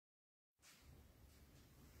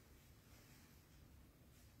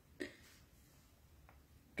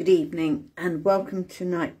Good evening and welcome to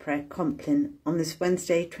Night Prayer Compline on this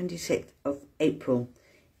Wednesday 26th of April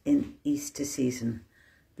in Easter season.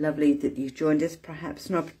 Lovely that you've joined us, perhaps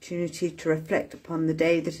an opportunity to reflect upon the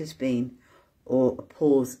day that has been or a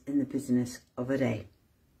pause in the business of a day.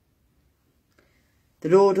 The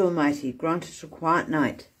Lord Almighty grant us a quiet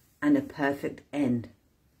night and a perfect end.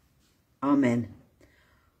 Amen.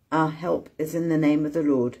 Our help is in the name of the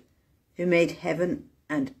Lord, who made heaven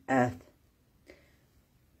and earth.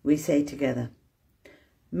 We say together,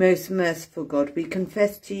 Most merciful God, we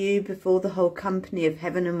confess to you before the whole company of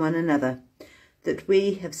heaven and one another, that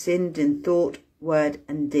we have sinned in thought, word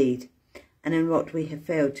and deed, and in what we have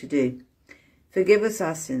failed to do. Forgive us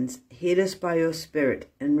our sins, heal us by your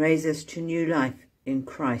Spirit, and raise us to new life in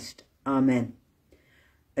Christ. Amen.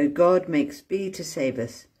 O God, make speed to save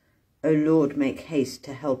us. O Lord, make haste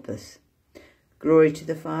to help us. Glory to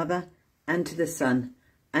the Father, and to the Son,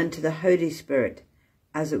 and to the Holy Spirit,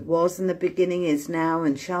 as it was in the beginning, is now,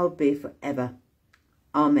 and shall be for ever.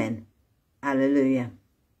 Amen. Alleluia.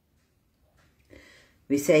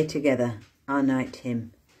 We say together our night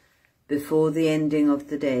hymn. Before the ending of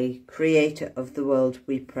the day, Creator of the world,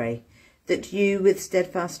 we pray, that you with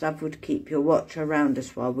steadfast love would keep your watch around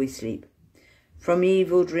us while we sleep. From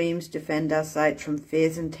evil dreams defend our sight, from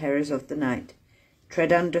fears and terrors of the night.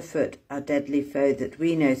 Tread underfoot our deadly foe, that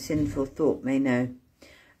we no sinful thought may know.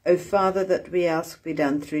 O Father, that we ask be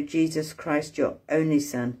done through Jesus Christ, your only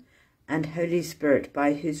Son, and Holy Spirit,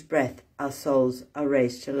 by whose breath our souls are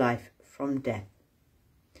raised to life from death.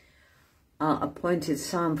 Our appointed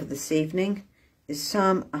psalm for this evening is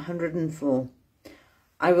Psalm 104.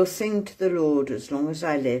 I will sing to the Lord as long as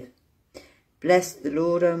I live. Bless the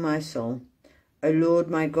Lord, O my soul. O Lord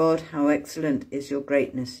my God, how excellent is your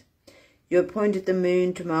greatness. You appointed the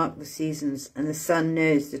moon to mark the seasons, and the sun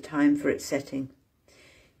knows the time for its setting.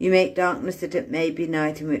 You make darkness that it may be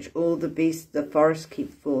night, in which all the beasts of the forest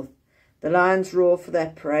keep forth. The lions roar for their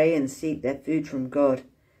prey and seek their food from God.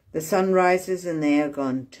 The sun rises and they are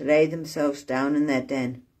gone, to lay themselves down in their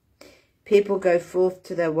den. People go forth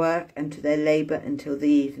to their work and to their labour until the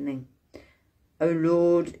evening. O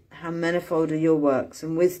Lord, how manifold are your works,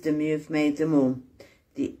 and wisdom you have made them all.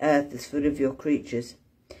 The earth is full of your creatures.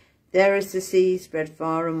 There is the sea spread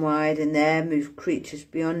far and wide, and there move creatures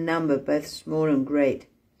beyond number, both small and great.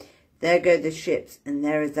 There go the ships, and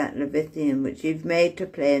there is that Leviathan which you've made to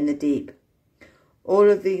play in the deep. All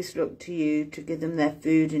of these look to you to give them their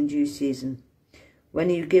food in due season. When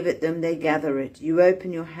you give it them, they gather it. You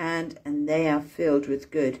open your hand, and they are filled with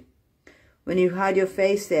good. When you hide your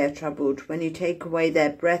face, they are troubled. When you take away their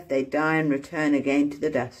breath, they die and return again to the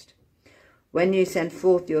dust. When you send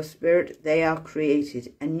forth your Spirit, they are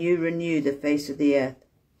created, and you renew the face of the earth.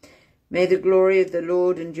 May the glory of the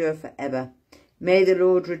Lord endure forever. May the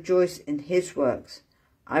Lord rejoice in his works.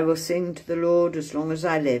 I will sing to the Lord as long as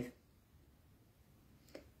I live.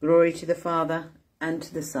 Glory to the Father, and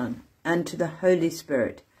to the Son, and to the Holy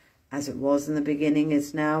Spirit, as it was in the beginning,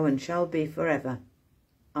 is now, and shall be forever.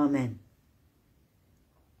 Amen.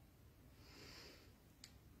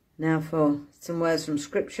 Now for some words from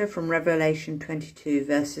Scripture from Revelation 22,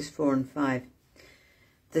 verses 4 and 5.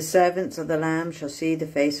 The servants of the Lamb shall see the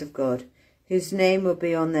face of God, whose name will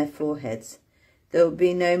be on their foreheads. There will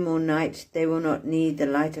be no more night. They will not need the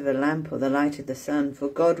light of a lamp or the light of the sun, for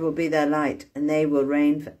God will be their light, and they will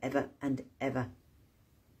reign for ever and ever.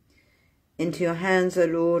 Into your hands, O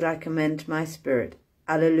Lord, I commend my spirit.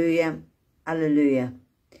 Alleluia, alleluia.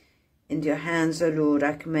 Into your hands, O Lord,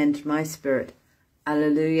 I commend my spirit.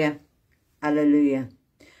 Alleluia, alleluia.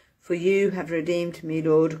 For you have redeemed me,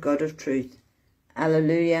 Lord, God of truth.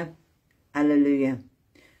 Alleluia, alleluia.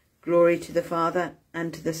 Glory to the Father,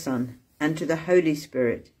 and to the Son, and to the Holy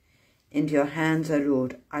Spirit. Into your hands, O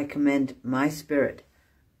Lord, I commend my spirit.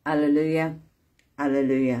 Alleluia,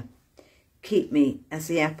 alleluia. Keep me as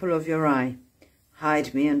the apple of your eye.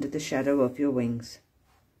 Hide me under the shadow of your wings.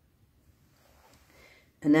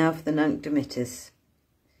 And now for the Nunc Dimittis.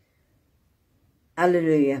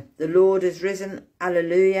 Alleluia. The Lord is risen.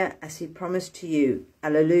 Alleluia, as he promised to you.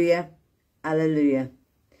 Alleluia, alleluia.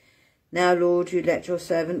 Now, Lord, you let your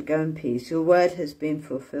servant go in peace. Your word has been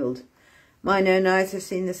fulfilled. Mine own eyes have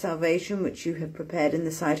seen the salvation which you have prepared in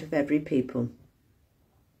the sight of every people,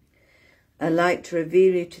 a light to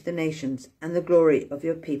reveal you to the nations, and the glory of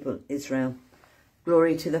your people Israel.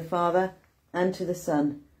 Glory to the Father, and to the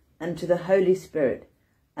Son, and to the Holy Spirit,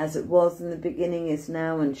 as it was in the beginning, is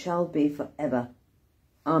now, and shall be for ever.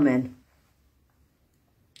 Amen.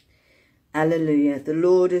 Alleluia. The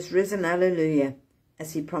Lord is risen. Alleluia,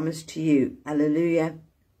 as he promised to you. Alleluia,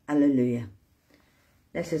 alleluia.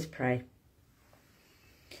 Let us pray.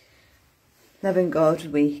 Loving God,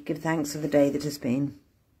 we give thanks for the day that has been,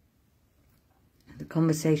 the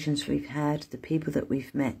conversations we've had, the people that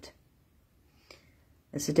we've met.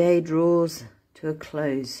 As the day draws to a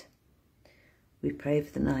close, we pray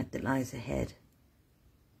for the night that lies ahead.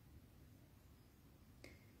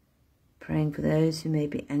 Praying for those who may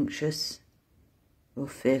be anxious or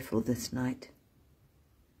fearful this night.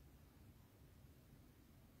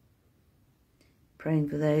 Praying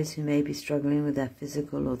for those who may be struggling with their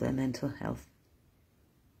physical or their mental health.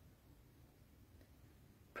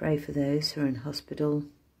 Pray for those who are in hospital,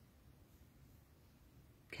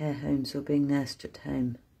 care homes, or being nursed at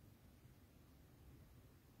home.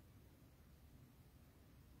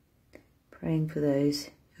 Praying for those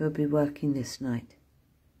who will be working this night.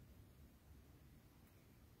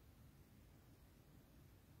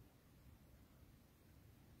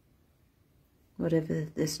 Whatever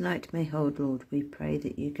this night may hold, Lord, we pray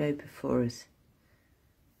that you go before us.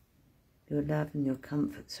 Your love and your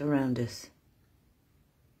comfort surround us.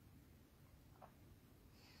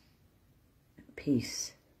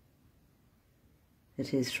 Peace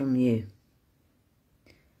that is from you.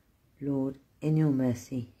 Lord, in your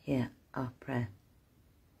mercy, hear our prayer.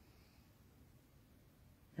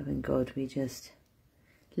 Loving God, we just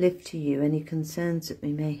lift to you any concerns that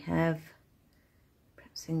we may have,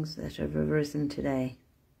 perhaps things that have arisen today.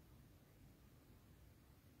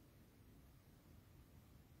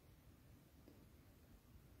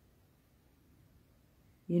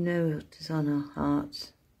 You know what is on our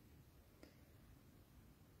hearts.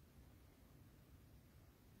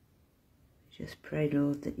 Just pray,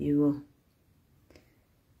 Lord, that you will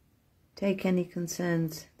take any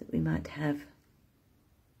concerns that we might have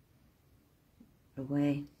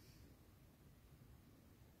away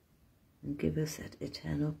and give us that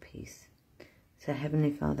eternal peace. So,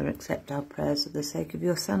 Heavenly Father, accept our prayers for the sake of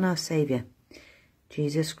your Son, our Saviour,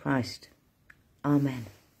 Jesus Christ. Amen.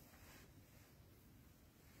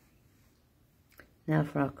 Now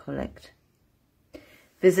for our collect.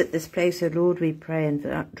 Visit this place, O Lord, we pray,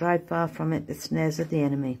 and drive far from it the snares of the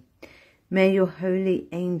enemy. May your holy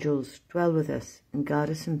angels dwell with us and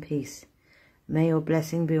guard us in peace. May your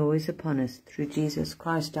blessing be always upon us, through Jesus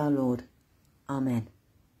Christ our Lord. Amen.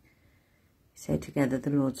 We say together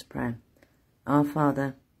the Lord's Prayer. Our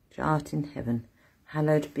Father, which art in heaven,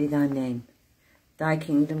 hallowed be thy name. Thy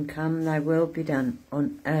kingdom come, thy will be done,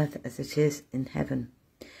 on earth as it is in heaven.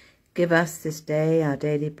 Give us this day our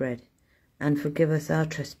daily bread, and forgive us our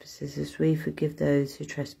trespasses as we forgive those who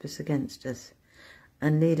trespass against us.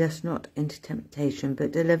 And lead us not into temptation,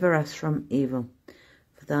 but deliver us from evil.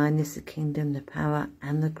 For thine is the kingdom, the power,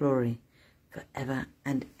 and the glory, for ever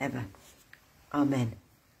and ever. Amen.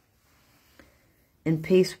 In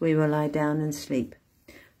peace we will lie down and sleep.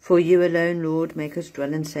 For you alone, Lord, make us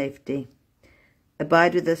dwell in safety.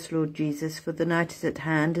 Abide with us, Lord Jesus, for the night is at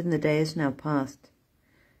hand, and the day is now past.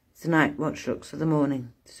 The night watch looks for the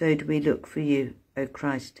morning, so do we look for you, O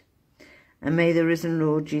Christ. And may the risen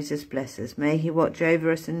Lord Jesus bless us. May he watch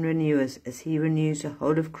over us and renew us as he renews the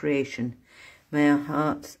whole of creation. May our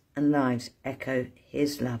hearts and lives echo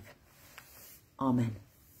his love. Amen.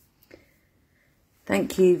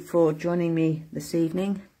 Thank you for joining me this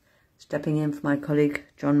evening, stepping in for my colleague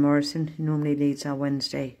John Morrison, who normally leads our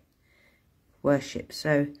Wednesday worship.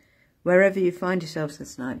 So wherever you find yourselves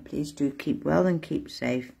this night, please do keep well and keep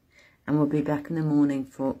safe. And we'll be back in the morning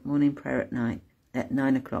for morning prayer at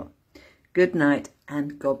 9 o'clock. Good night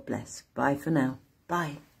and God bless. Bye for now.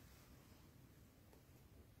 Bye.